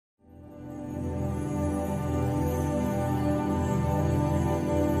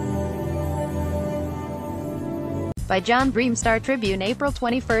By John Bream. Star Tribune, April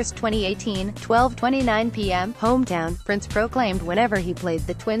 21, 2018, 12:29 p.m. Hometown, Prince proclaimed whenever he played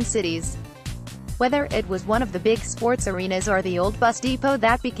the Twin Cities. Whether it was one of the big sports arenas or the old bus depot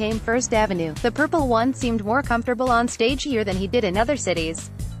that became First Avenue, the purple one seemed more comfortable on stage here than he did in other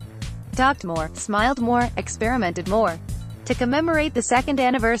cities. Talked more, smiled more, experimented more. To commemorate the second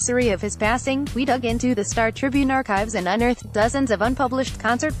anniversary of his passing, we dug into the Star Tribune archives and unearthed dozens of unpublished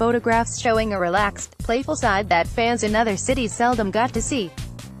concert photographs showing a relaxed, playful side that fans in other cities seldom got to see.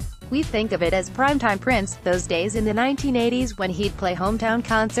 We think of it as primetime Prince, those days in the 1980s when he'd play hometown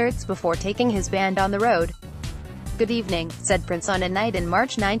concerts before taking his band on the road. "Good evening," said Prince on a night in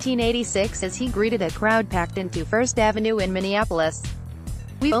March 1986 as he greeted a crowd packed into First Avenue in Minneapolis.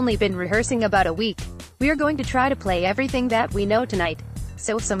 "We've only been rehearsing about a week. We're going to try to play everything that we know tonight.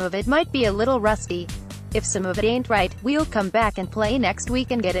 So some of it might be a little rusty. If some of it ain't right, we'll come back and play next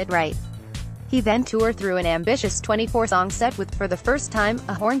week and get it right." He then toured through an ambitious 24-song set with, for the first time,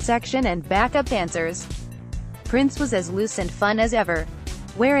 a horn section and backup dancers. Prince was as loose and fun as ever.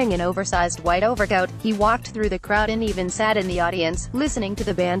 Wearing an oversized white overcoat, he walked through the crowd and even sat in the audience, listening to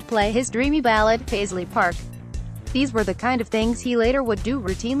the band play his dreamy ballad, Paisley Park. These were the kind of things he later would do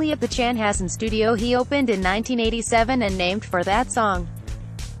routinely at the Chanhassen studio he opened in 1987 and named for that song.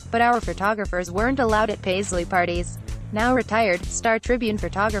 But our photographers weren't allowed at Paisley parties. Now retired, Star Tribune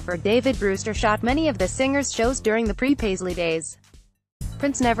photographer David Brewster shot many of the singer's shows during the pre-Paisley days.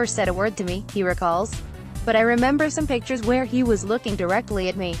 "Prince never said a word to me," he recalls. "But I remember some pictures where he was looking directly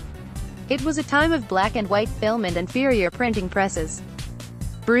at me. It was a time of black and white film and inferior printing presses."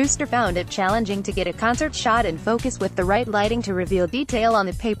 Brewster found it challenging to get a concert shot in focus with the right lighting to reveal detail on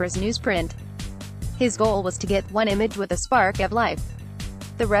the paper's newsprint. His goal was to get one image with a spark of life.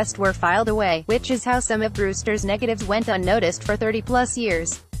 The rest were filed away, which is how some of Brewster's negatives went unnoticed for 30-plus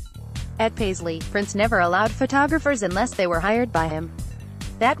years. At Paisley, Prince never allowed photographers unless they were hired by him.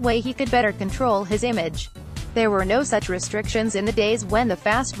 That way he could better control his image. There were no such restrictions in the days when the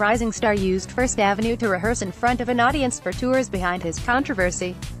fast-rising star used First Avenue to rehearse in front of an audience for tours behind his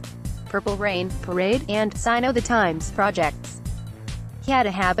controversy, Purple Rain, Parade, and Sign o' the Times projects. He had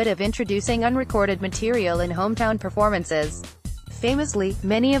a habit of introducing unrecorded material in hometown performances. Famously,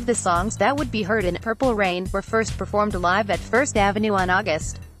 many of the songs that would be heard in Purple Rain were first performed live at First Avenue on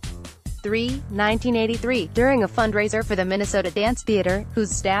August 3, 1983, during a fundraiser for the Minnesota Dance Theater, whose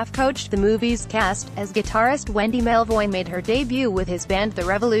staff coached the movie's cast, as guitarist Wendy Melvoin made her debut with his band The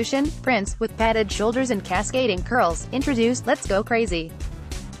Revolution. Prince, with padded shoulders and cascading curls, introduced Let's Go Crazy,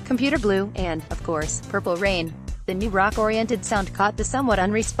 Computer Blue, and, of course, Purple Rain. The new rock-oriented sound caught the somewhat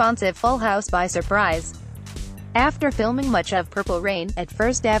unresponsive Full House by surprise. After filming much of Purple Rain at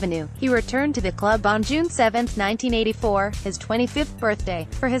First Avenue, he returned to the club on June 7, 1984, his 25th birthday,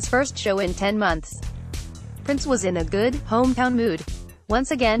 for his first show in 10 months. Prince was in a good, hometown mood.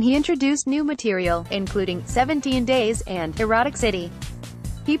 Once again he introduced new material, including 17 Days and Erotic City.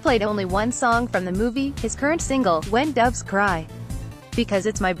 He played only one song from the movie, his current single, When Doves Cry. "Because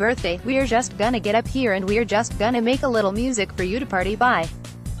it's my birthday, we're just gonna get up here and we're just gonna make a little music for you to party by,"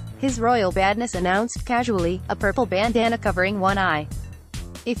 his royal badness announced casually, a purple bandana covering one eye.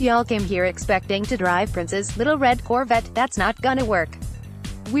 "If y'all came here expecting to drive Prince's little red Corvette, that's not gonna work.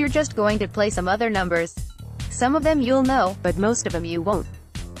 We're just going to play some other numbers. Some of them you'll know, but most of them you won't."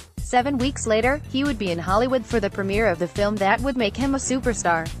 7 weeks later, he would be in Hollywood for the premiere of the film that would make him a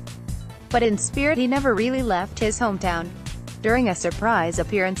superstar. But in spirit he never really left his hometown. During a surprise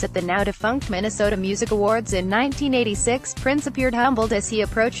appearance at the now-defunct Minnesota Music Awards in 1986, Prince appeared humbled as he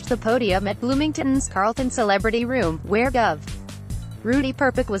approached the podium at Bloomington's Carlton Celebrity Room, where Gov. Rudy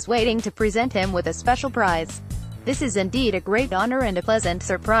Perpick was waiting to present him with a special prize. "This is indeed a great honor and a pleasant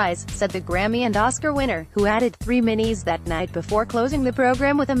surprise," said the Grammy and Oscar winner, who added 3 minis that night before closing the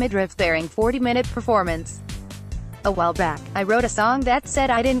program with a midriff-bearing 40-minute performance. "A while back, I wrote a song that said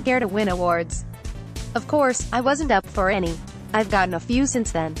I didn't care to win awards. Of course, I wasn't up for any. I've gotten a few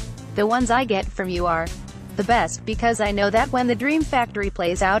since then. The ones I get from you are the best, because I know that when the Dream Factory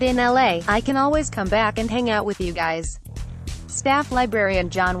plays out in LA, I can always come back and hang out with you guys." Staff librarian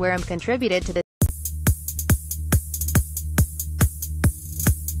John Wareham contributed to the